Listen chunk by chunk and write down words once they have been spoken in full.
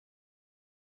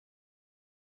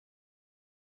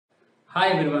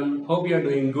Hi everyone, hope you are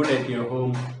doing good at your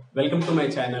home. Welcome to my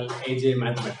channel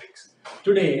AJMATHMATRICS.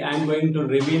 Today I am going to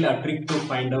reveal a trick to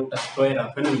find out a square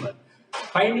of a number.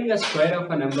 Finding a square of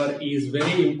a number is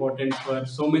very important for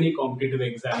so many competitive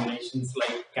examinations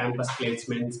like campus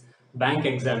placements, bank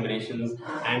examinations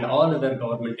and all other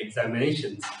government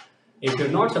examinations. If you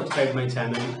have not subscribed my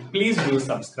channel, please do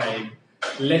subscribe.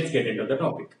 Let's get into the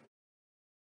topic.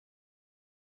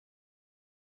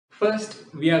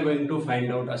 First, we are going to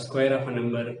find out a square of a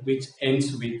number which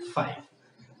ends with 5.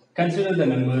 Consider the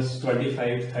numbers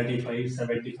 25, 35,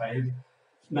 75.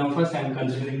 Now first I am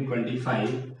considering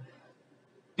 25.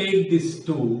 Take this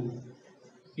 2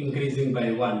 increasing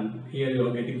by 1. Here you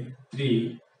are getting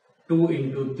 3. 2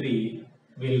 into 3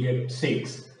 will get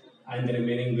 6 and the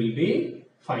remaining will be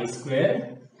 5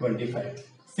 square 25.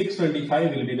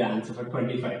 625 will be the answer for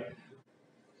 25.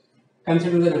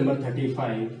 Consider the number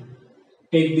 35.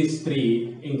 Take this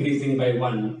 3 increasing by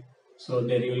 1. So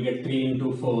there you will get 3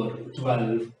 into 4,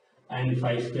 12 and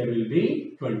 5 square will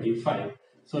be 25.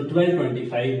 So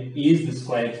 1225 is the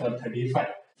square for 35.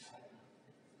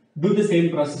 Do the same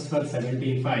process for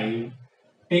 75.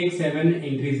 Take 7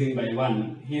 increasing by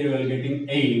 1. Here you are getting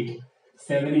 8.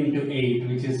 7 into 8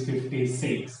 which is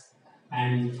 56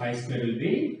 and 5 square will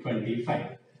be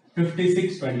 25.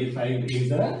 5625 is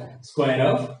the square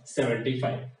of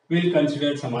 75. We will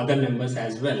consider some other numbers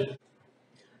as well.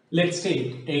 Let's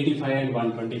take 85 and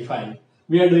 125.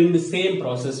 We are doing the same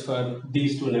process for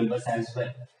these two numbers as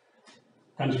well.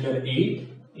 Consider 8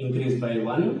 increased by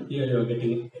 1. Here you are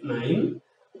getting 9.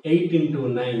 8 into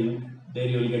 9, there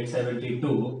you will get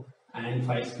 72 and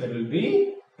 5 square will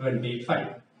be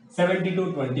 25.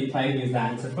 7225 is the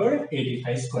answer for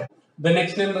 85 square. The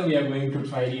next number we are going to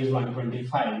try is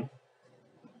 125.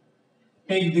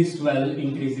 Take this 12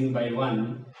 increasing by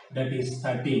 1, that is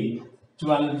 13.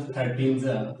 12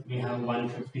 13s we have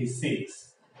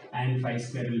 156 and 5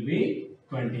 square will be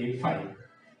 25.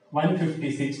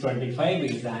 156.25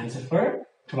 is the answer for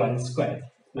 12 square.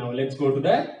 Now let's go to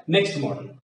the next model.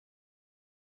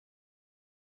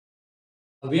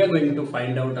 We are going to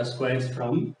find out a squares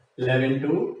from 11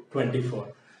 to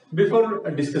 24. Before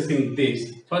discussing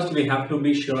this, first we have to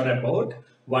be sure about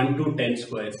 1 to 10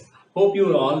 squares. Hope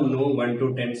you all know 1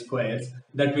 to 10 squares.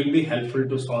 That will be helpful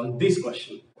to solve this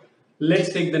question.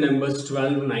 Let's take the numbers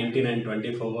 12, 19 and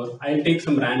 24. I'll take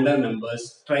some random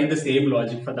numbers. Try the same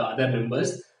logic for the other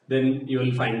numbers. Then you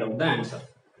will find out the answer.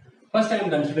 First I am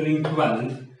considering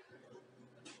 12.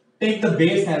 Take the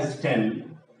base as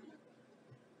 10.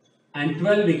 And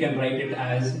 12 we can write it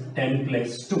as 10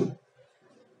 plus 2.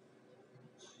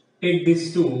 Take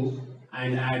this 2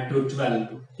 and add to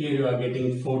 12. Here you are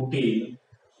getting 14.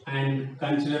 And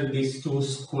consider this 2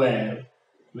 square,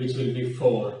 which will be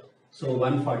 4. So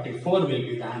 144 will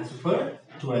be the answer for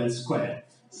 12 square.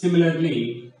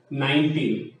 Similarly,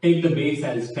 19. Take the base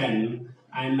as 10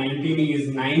 and 19 is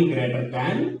 9 greater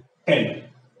than 10.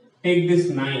 Take this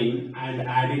 9 and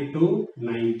add it to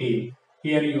 19.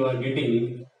 Here you are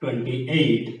getting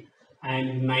 28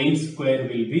 and 9 square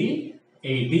will be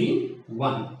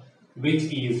 81,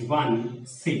 which is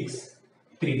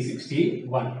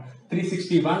 361.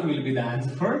 361 will be the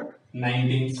answer for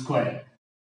 19 square.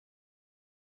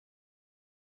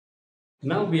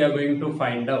 Now we are going to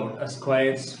find out a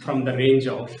squares from the range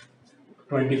of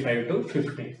 25 to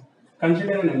 50.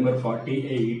 Consider a number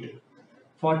 48.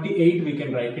 48 we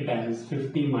can write it as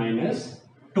 50 minus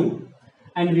 2.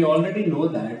 And we already know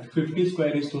that 50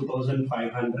 square is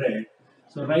 2500.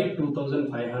 So write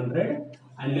 2500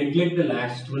 and neglect the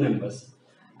last two numbers.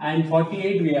 And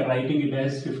 48 we are writing it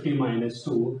as 50 minus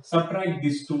 2. Subtract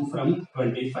this 2 from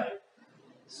 25.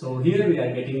 So here we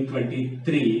are getting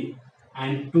 23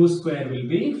 and 2 square will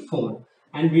be 4.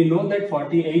 And we know that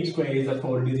 48 square is a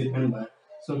 4-digit number.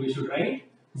 So we should write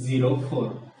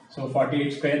 04. So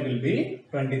 48 square will be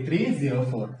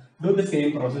 2304. Do the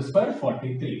same process for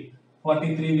 43.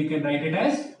 43 we can write it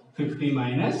as 50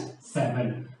 minus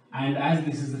 7. And as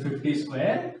this is the 50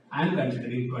 square, I am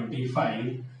considering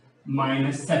 25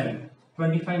 minus 7.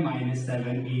 25 minus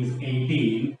 7 is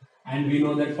 18. And we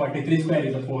know that 43 square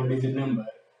is a 4-digit number.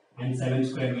 And 7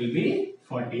 square will be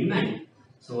 49.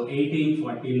 So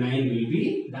 1849 will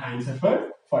be the answer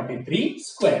for 43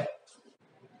 square.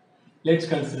 Let's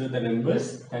consider the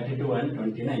numbers 32 and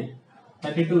 29.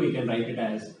 32 we can write it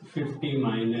as 50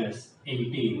 minus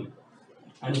 18.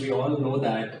 And we all know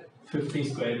that 50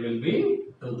 square will be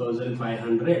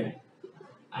 2500.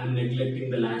 I'm neglecting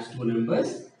the last two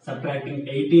numbers, subtracting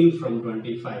 18 from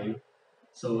 25.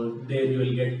 So there you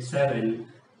will get 7.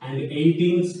 And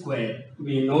 18 square,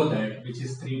 we know that, which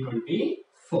is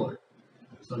 324.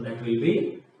 So that will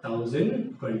be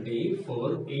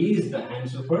 1024 is the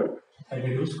answer for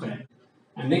 32 square.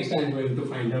 And next I am going to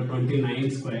find out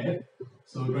 29 square.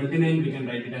 So 29 we can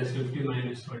write it as 50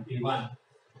 minus 21.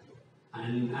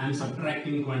 And I am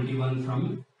subtracting 21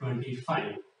 from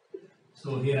 25.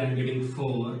 So here I am getting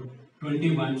 4.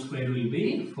 21 square will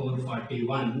be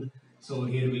 441. So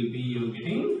here will be you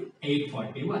getting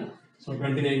 841. So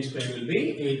 29 square will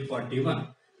be 841.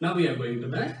 Now we are going to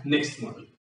the next model.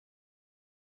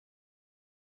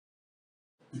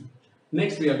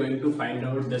 Next we are going to find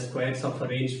out the squares of a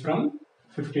range from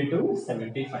 50 to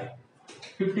 75.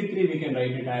 53 we can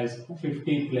write it as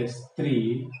 50 plus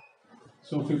 3.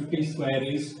 So 50 square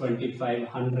is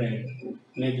 2500.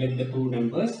 Neglect the two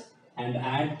numbers and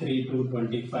add 3 to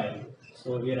 25.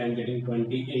 So here I am getting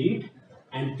 28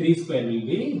 and 3 square will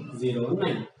be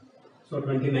 09. So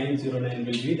 2909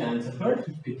 will be the answer for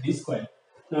 53 square.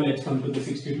 Now let's come to the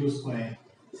 62 square.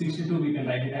 62 we can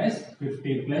write it as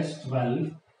 50 plus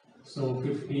 12. So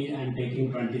 50 I am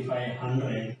taking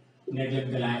 2500.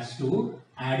 Neglect the last two.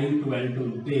 Adding 12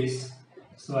 to this.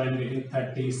 So I am getting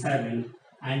 37.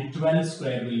 And 12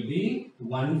 square will be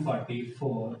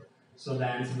 144. So the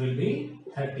answer will be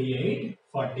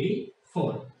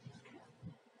 3844.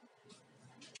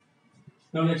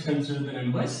 Now let's consider the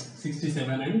numbers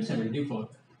 67 and 74.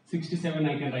 67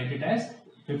 I can write it as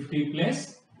 50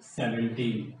 plus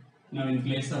 17. Now in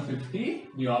place of 50,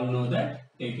 we all know that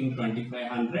taking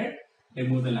 2500,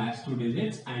 remove the last two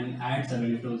digits and add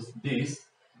 7 to this.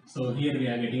 So here we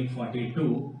are getting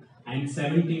 42 and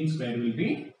 17 square will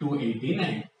be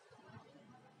 289.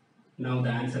 Now the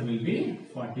answer will be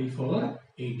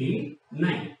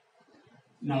 4489.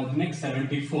 Now the next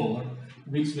 74,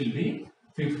 which will be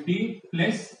 50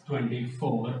 plus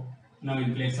 24. Now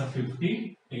in place of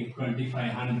 50, take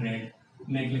 2500.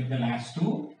 Neglect the last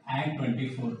two, add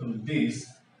 24 to this.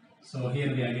 So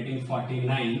here we are getting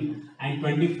 49 and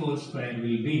 24 square will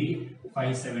be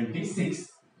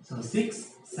 576. So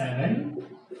 6, 7,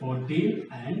 14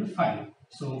 and 5.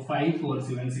 So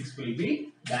 5476 will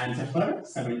be the answer for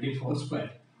 74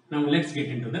 square. Now let's get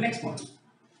into the next one.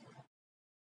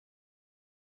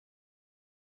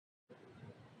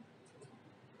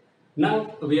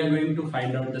 Now we are going to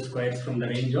find out the squares from the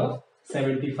range of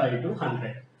 75 to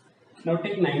 100. Now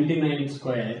take 99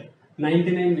 square.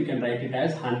 99 we can write it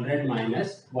as 100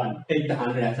 minus 1. Take the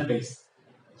 100 as a base.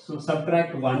 So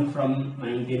subtract 1 from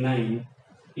 99.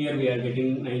 Here we are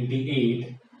getting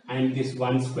 98 and this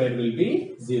 1 square will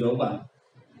be 01.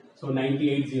 So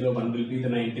 9801 will be the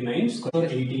 99 square.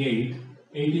 88.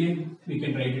 88 we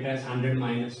can write it as 100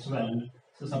 minus 12.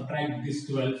 So subtract this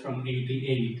 12 from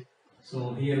 88.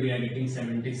 So here we are getting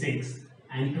 76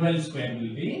 and 12 square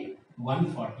will be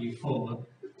 144.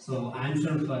 So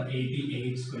answer for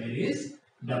 88 square is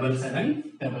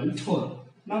 7744.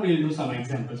 Now we will do some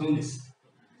examples on this.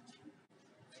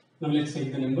 Now let's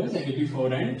take the numbers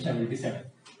 84 and 77.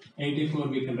 84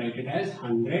 we can write it as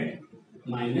 100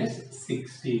 minus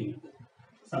 16.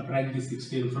 Subtract the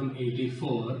 16 from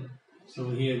 84.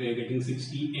 So here we are getting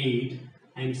 68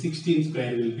 and 16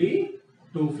 square will be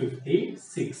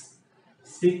 256.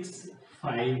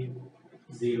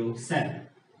 6507.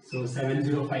 So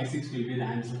 7056 will be the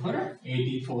answer for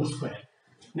 84 square.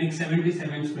 Next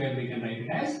 77 square we can write it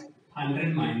as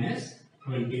 100 minus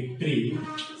 23.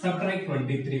 Subtract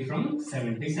 23 from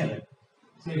 77.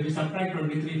 So if we subtract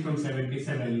 23 from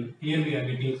 77, here we are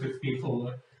getting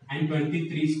 54 and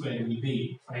 23 square will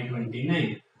be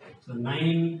 529. So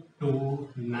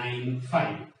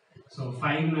 9295. So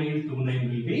 5929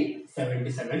 will be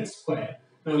 77 square.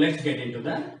 Now let's get into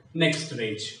the next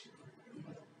range.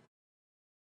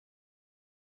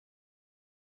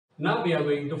 Now we are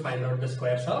going to find out the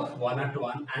squares of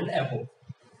 101 and above.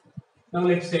 Now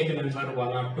let's take a number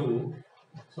 102.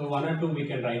 So 102 we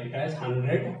can write it as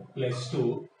 100 plus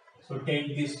 2. So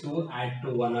take this 2, add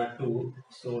to 102.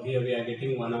 So here we are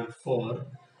getting 104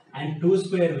 and 2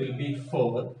 square will be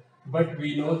 4. But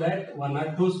we know that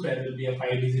 102 square will be a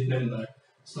 5-digit number.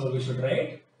 So we should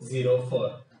write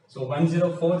 04. So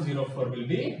 10404 will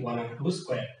be 102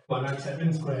 square.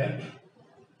 107 square.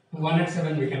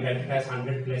 107 we can write it as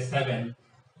 100 plus 7.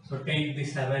 So take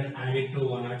this 7, add it to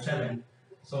 107.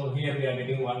 So here we are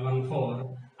getting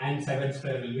 114 and 7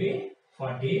 square will be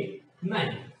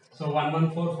 49. So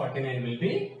 11449 will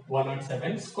be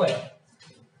 107 square.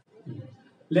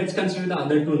 Let's consider the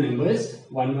other two numbers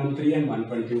 113 and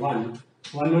 121.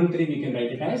 113 we can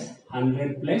write it as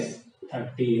 100 plus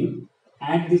 13.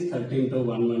 Add this 13 to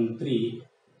 113.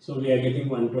 So we are getting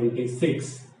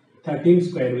 126. 13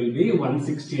 square will be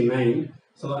 169.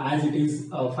 So as it is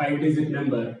a 5-digit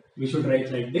number, we should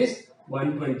write like this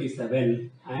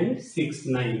 127 and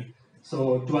 69.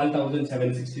 So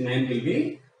 12,769 will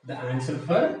be the answer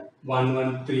for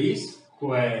 113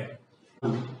 square.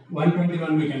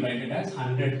 121 we can write it as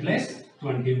 100 plus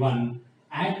 21.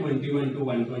 Add 21 to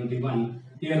 121.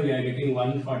 Here we are getting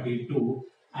 142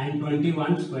 and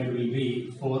 21 square will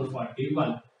be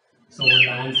 441. So the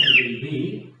answer will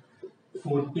be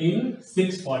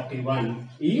 14,641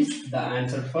 is the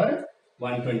answer for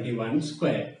 121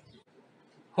 square.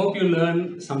 Hope you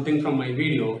learned something from my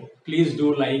video. Please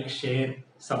do like, share,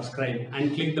 subscribe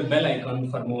and click the bell icon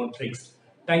for more tricks.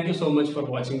 Thank you so much for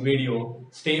watching video.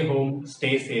 Stay home,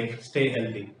 stay safe, stay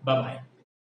healthy. Bye bye.